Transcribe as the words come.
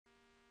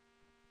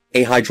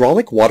A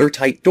hydraulic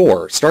watertight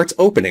door starts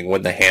opening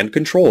when the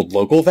hand-controlled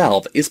local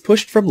valve is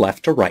pushed from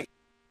left to right.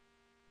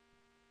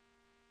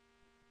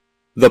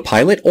 The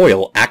pilot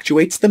oil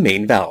actuates the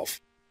main valve.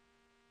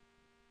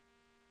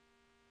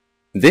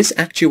 This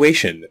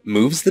actuation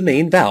moves the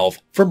main valve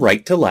from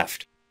right to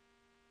left.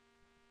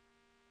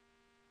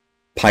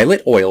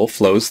 Pilot oil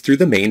flows through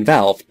the main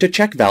valve to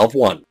check valve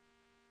 1.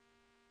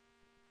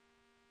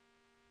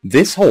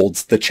 This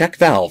holds the check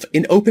valve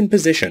in open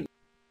position.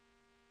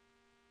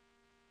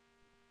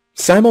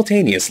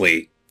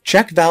 Simultaneously,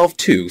 check valve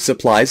 2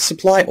 supplies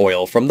supply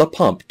oil from the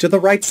pump to the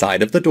right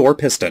side of the door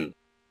piston.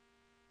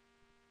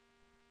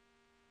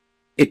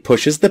 It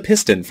pushes the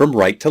piston from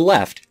right to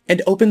left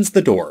and opens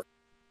the door.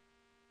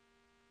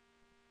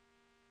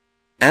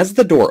 As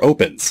the door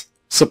opens,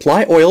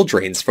 supply oil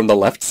drains from the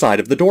left side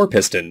of the door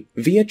piston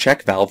via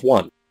check valve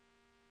 1.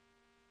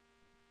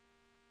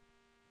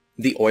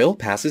 The oil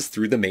passes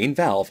through the main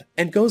valve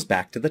and goes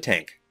back to the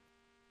tank.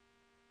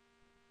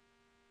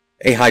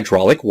 A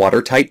hydraulic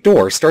watertight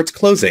door starts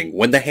closing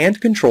when the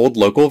hand-controlled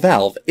local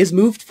valve is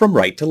moved from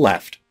right to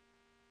left.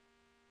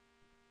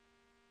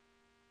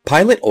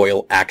 Pilot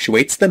oil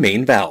actuates the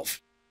main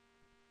valve.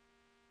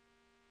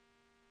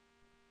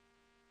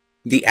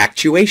 The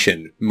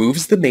actuation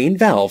moves the main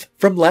valve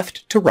from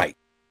left to right.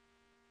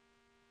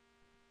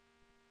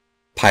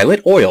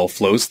 Pilot oil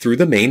flows through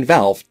the main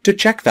valve to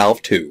check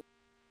valve 2.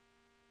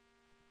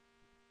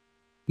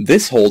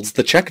 This holds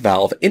the check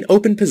valve in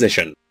open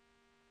position.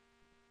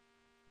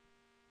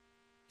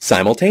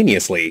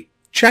 Simultaneously,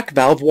 check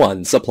valve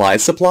 1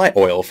 supplies supply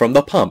oil from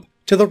the pump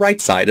to the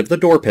right side of the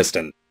door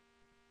piston.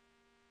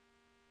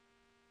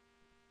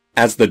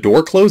 As the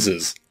door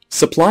closes,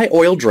 supply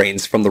oil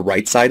drains from the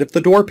right side of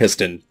the door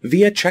piston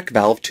via check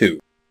valve 2.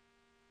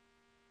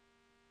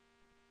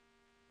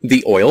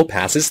 The oil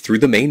passes through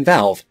the main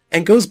valve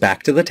and goes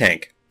back to the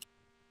tank.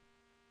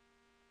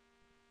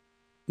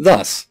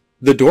 Thus,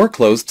 the door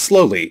closed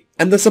slowly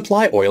and the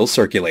supply oil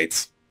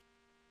circulates.